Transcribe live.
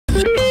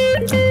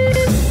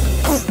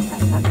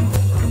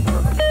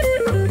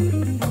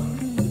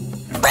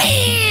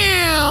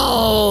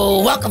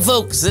Welcome,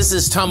 folks. This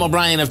is Tom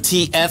O'Brien of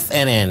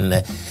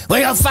TFNN. We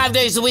go 5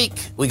 days a week.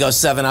 We go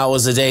 7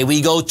 hours a day. We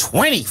go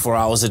 24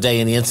 hours a day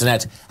in the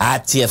internet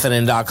at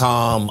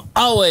TFNN.com.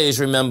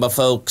 Always remember,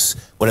 folks,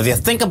 whatever you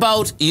think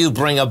about, you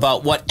bring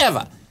about.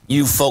 Whatever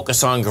you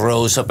focus on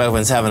grows. Hope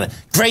everyone's having a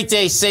great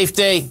day, safe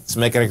day. Let's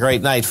make it a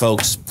great night,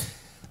 folks.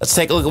 Let's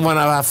take a look at one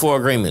of our 4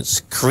 agreements.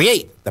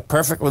 Create the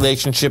perfect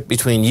relationship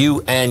between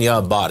you and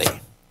your body.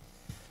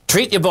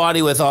 Treat your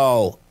body with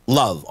all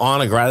love,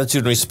 honor, gratitude,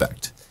 and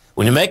respect.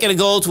 When you make it a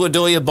goal to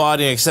adore your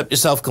body and accept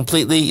yourself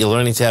completely, you're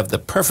learning to have the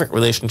perfect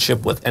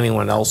relationship with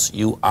anyone else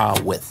you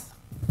are with.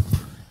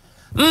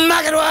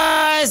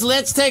 Market-wise,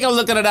 let's take a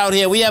look at it out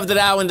here. We have the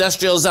Dow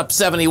Industrials up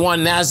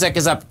 71, NASDAQ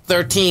is up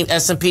 13,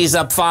 S&P is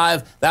up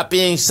 5. That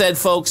being said,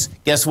 folks,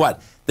 guess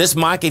what? This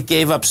market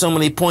gave up so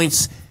many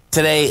points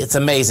today, it's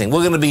amazing. We're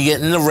going to be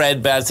getting the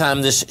red by the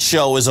time this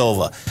show is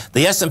over.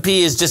 The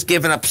S&P is just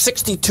giving up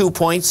 62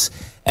 points.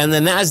 And the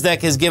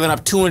NASDAQ has given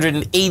up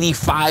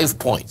 285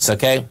 points,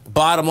 okay?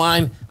 Bottom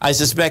line, I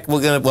suspect we're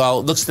going to, well,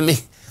 it looks to me,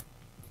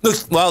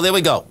 well, there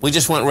we go. We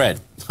just went red,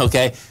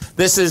 okay?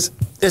 This is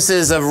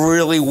a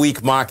really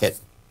weak market.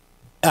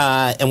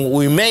 And what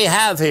we may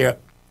have here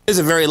is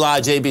a very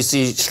large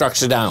ABC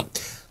structure down.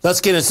 Let's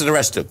get into the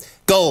rest of it.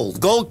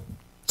 Gold,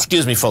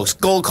 excuse me, folks.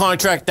 Gold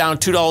contract down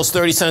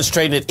 $2.30,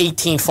 trading at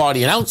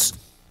 $18.40 an ounce.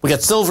 We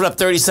got silver up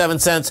 37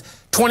 cents.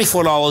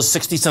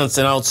 $24.60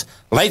 an ounce.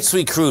 Light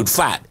sweet crude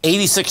flat,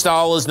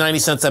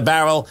 $86.90 a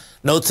barrel.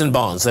 Notes and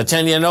bonds. The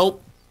 10-year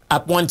note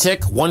up 1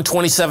 tick,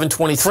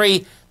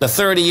 127.23. The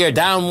 30-year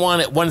down 1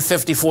 at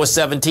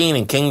 154.17.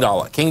 And King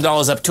Dollar. King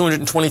Dollar's up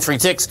 223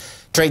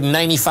 ticks, trading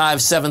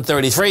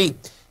 95.733.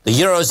 The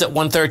euro's at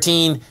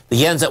 113. The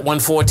yen's at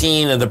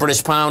 114, and the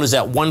British pound is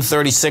at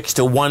 136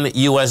 to 1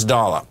 US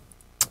dollar.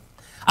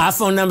 Our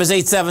phone number is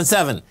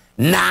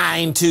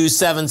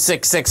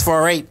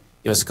 877-927-6648.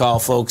 Give us a call,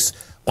 folks.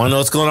 Want to know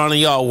what's going on in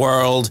your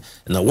world?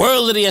 In the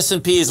world of the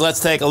S&Ps, let's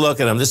take a look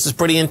at them. This is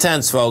pretty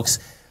intense, folks.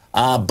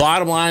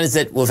 Bottom line is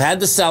that we've had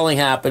the selling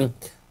happen.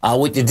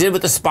 What you did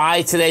with the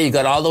SPY today, you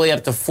got all the way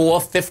up to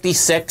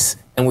 456,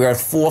 and we're at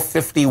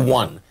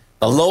 451.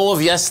 The low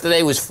of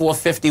yesterday was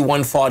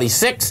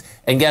 451.46,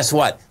 and guess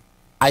what?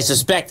 I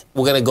suspect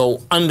we're going to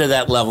go under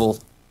that level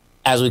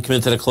as we come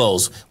into the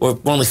close. We're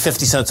only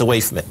 50 cents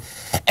away from it.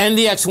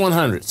 NDX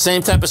 100,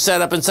 same type of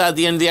setup inside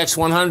the NDX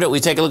 100. We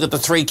take a look at the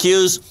 3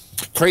 Qs.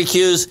 3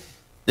 Qs,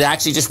 they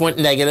actually just went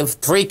negative.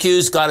 3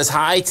 Qs got as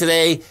high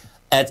today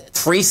at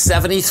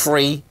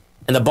 373.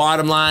 And the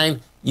bottom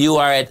line, you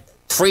are at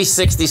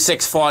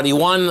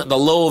 366.41. The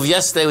low of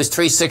yesterday was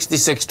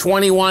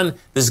 366.21.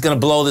 This is going to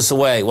blow this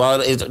away. Well,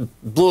 it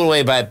blew it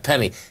away by a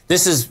penny.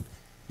 This is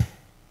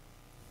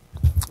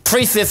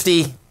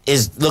 350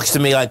 looks to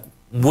me like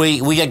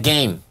we got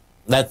game.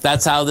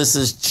 That's how this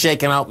is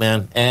shaking out,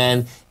 man.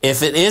 And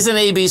if it is an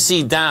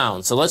ABC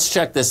down, so let's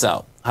check this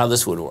out, how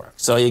this would work.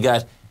 So you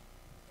got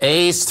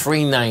A's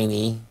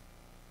 390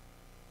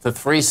 to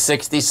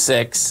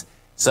 366.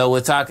 So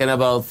we're talking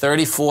about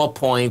 34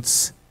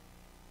 points,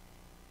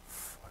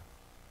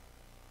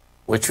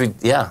 which we,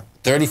 yeah,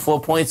 34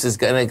 points is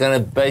gonna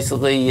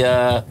basically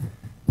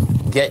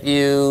get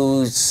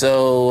you.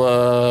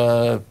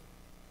 So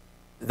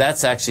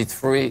that's actually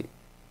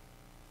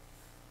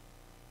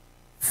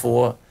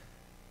 4.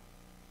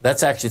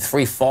 That's actually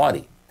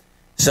 340.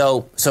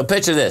 So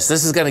picture this.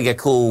 This is going to get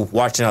cool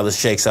watching how this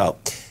shakes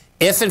out.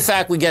 If, in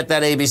fact, we get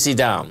that ABC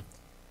down,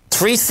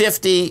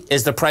 350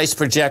 is the price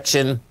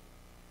projection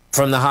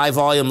from the high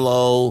volume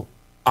low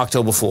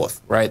October 4th,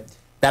 right?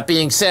 That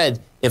being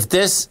said, if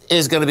this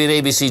is going to be an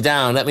ABC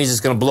down, that means it's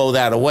going to blow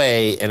that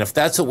away. And if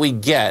that's what we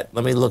get,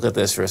 let me look at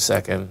this for a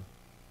second.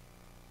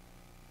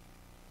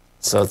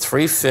 So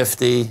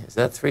 350, is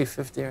that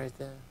 350 right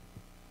there?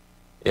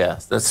 Yeah,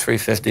 that's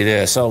 350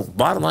 there. So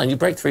bottom line, you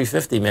break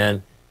 350,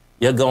 man,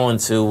 you're going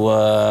to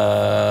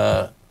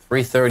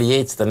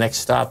 338's the next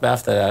stop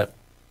after that.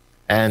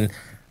 And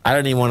I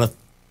don't even want to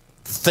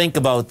think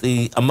about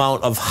the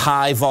amount of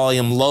high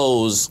volume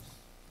lows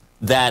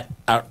that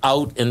are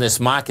out in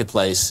this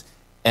marketplace.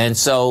 And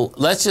so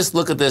let's just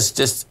look at this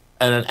just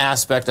at an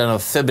aspect on a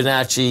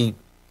Fibonacci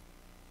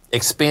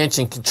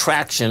expansion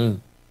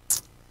contraction.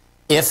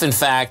 If in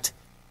fact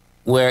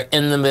we're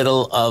in the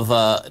middle of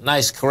a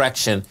nice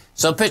correction.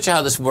 So picture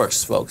how this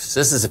works, folks.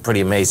 This is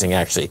pretty amazing,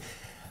 actually.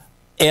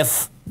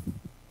 If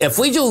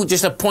we do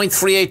just a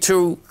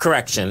 0.382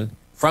 correction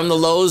from the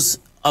lows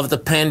of the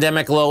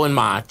pandemic low in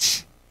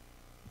March,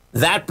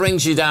 that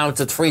brings you down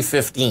to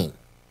 315.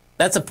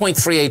 That's a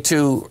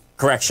 0.382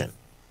 correction.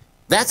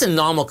 That's a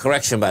normal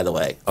correction, by the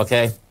way,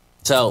 okay?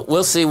 So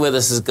we'll see where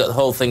the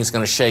whole thing's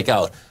going to shake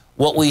out.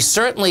 What we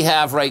certainly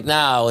have right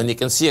now, and you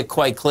can see it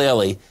quite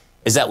clearly,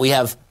 is that we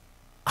have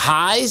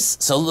highs.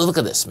 So look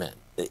at this, man.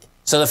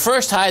 So the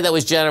first high that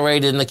was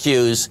generated in the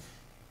Qs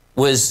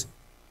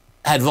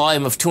had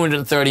volume of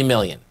 230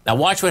 million. Now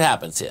watch what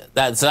happens here.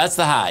 So that's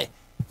the high.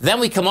 Then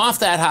we come off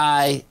that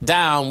high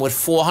down with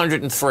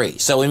 403.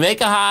 So we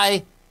make a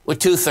high with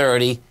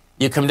 230.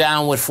 You come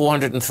down with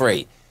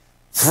 403.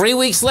 3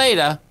 weeks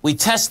later, we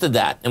tested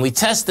that, and we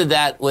tested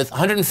that with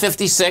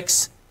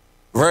 156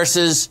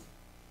 versus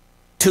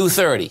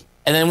 230.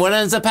 And then what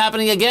ends up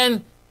happening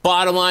again?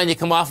 Bottom line, you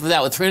come off of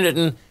that with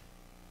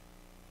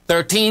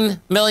 313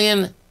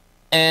 million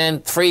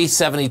and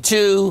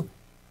 372,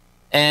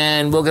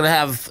 and we're going to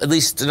have at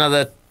least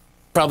another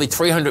probably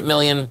 300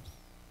 million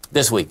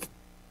this week.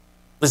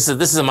 This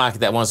is a market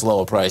that wants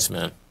lower price,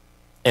 man,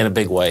 in a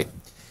big way.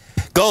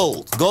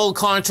 Gold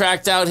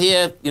contract out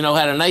here, you know,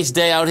 had a nice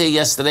day out here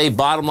yesterday.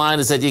 Bottom line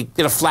is that you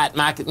get a flat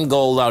market in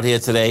gold out here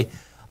today.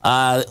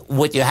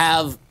 What you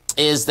have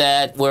is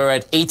that we're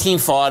at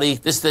 1840.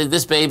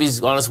 This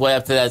baby's on its way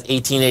up to that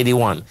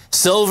 1881.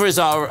 Silver is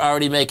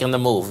already making the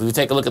move. If we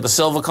take a look at the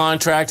silver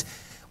contract,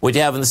 what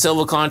you have in the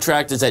silver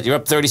contract is that you're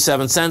up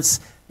 37 cents.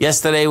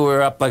 Yesterday we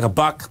were up like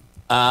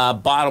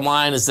 $1. Bottom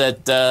line is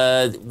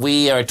that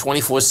we are at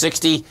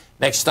 24.60.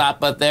 Next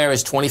stop up there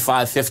is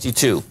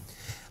 25.52.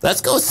 Let's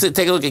go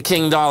take a look at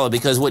King Dollar,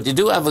 because what you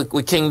do have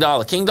with King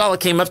Dollar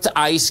came up to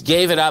ice,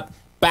 gave it up,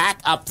 back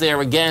up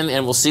there again,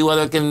 and we'll see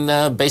whether it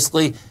can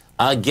basically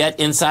get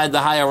inside the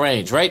higher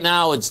range. Right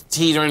now, it's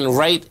teetering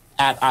right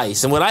at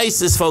ice. And what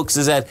ice is, folks,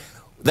 is that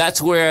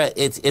that's where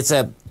it's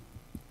a...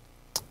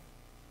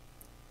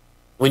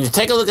 When you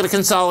take a look at a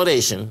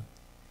consolidation,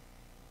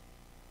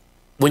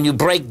 when you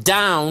break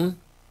down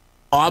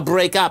or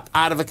break up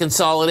out of a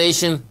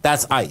consolidation,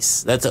 that's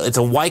ice. It's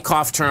a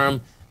Wyckoff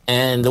term.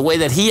 And the way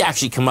that he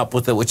actually came up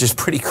with it, which is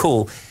pretty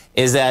cool,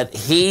 is that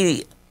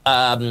he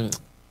had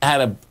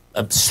a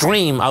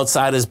stream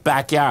outside his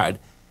backyard.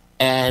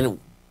 And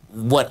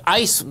what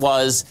ice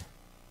was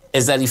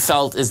is that he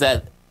felt is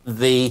that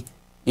you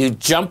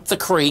jump the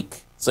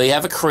creek. So you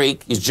have a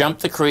creek, you jump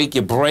the creek,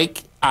 you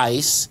break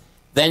ice,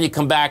 then you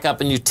come back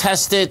up and you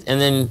test it, and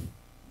then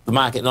the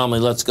market normally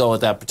lets go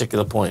at that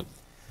particular point.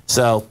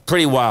 So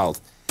pretty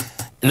wild.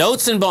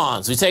 Notes and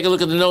bonds. We take a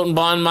look at the note and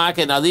bond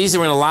market. Now, these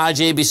are in a large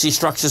ABC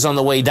structures on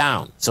the way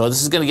down. So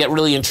this is going to get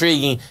really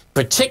intriguing,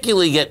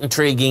 particularly get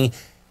intriguing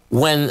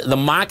when the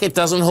market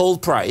doesn't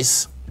hold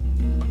price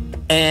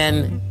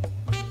and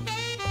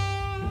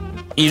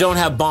you don't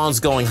have bonds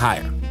going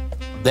higher.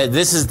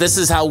 This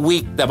is how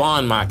weak the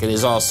bond market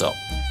is also.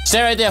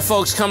 Stay right there,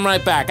 folks. Come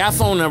right back. Our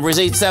phone number is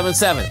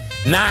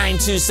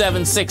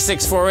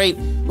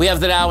 877-927-6648. We have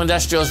the Dow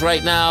Industrials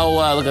right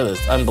now. Look at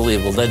this.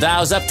 Unbelievable. The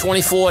Dow's up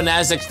 24,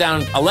 Nasdaq's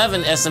down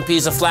 11,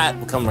 S&P's are flat.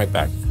 We'll come right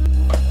back.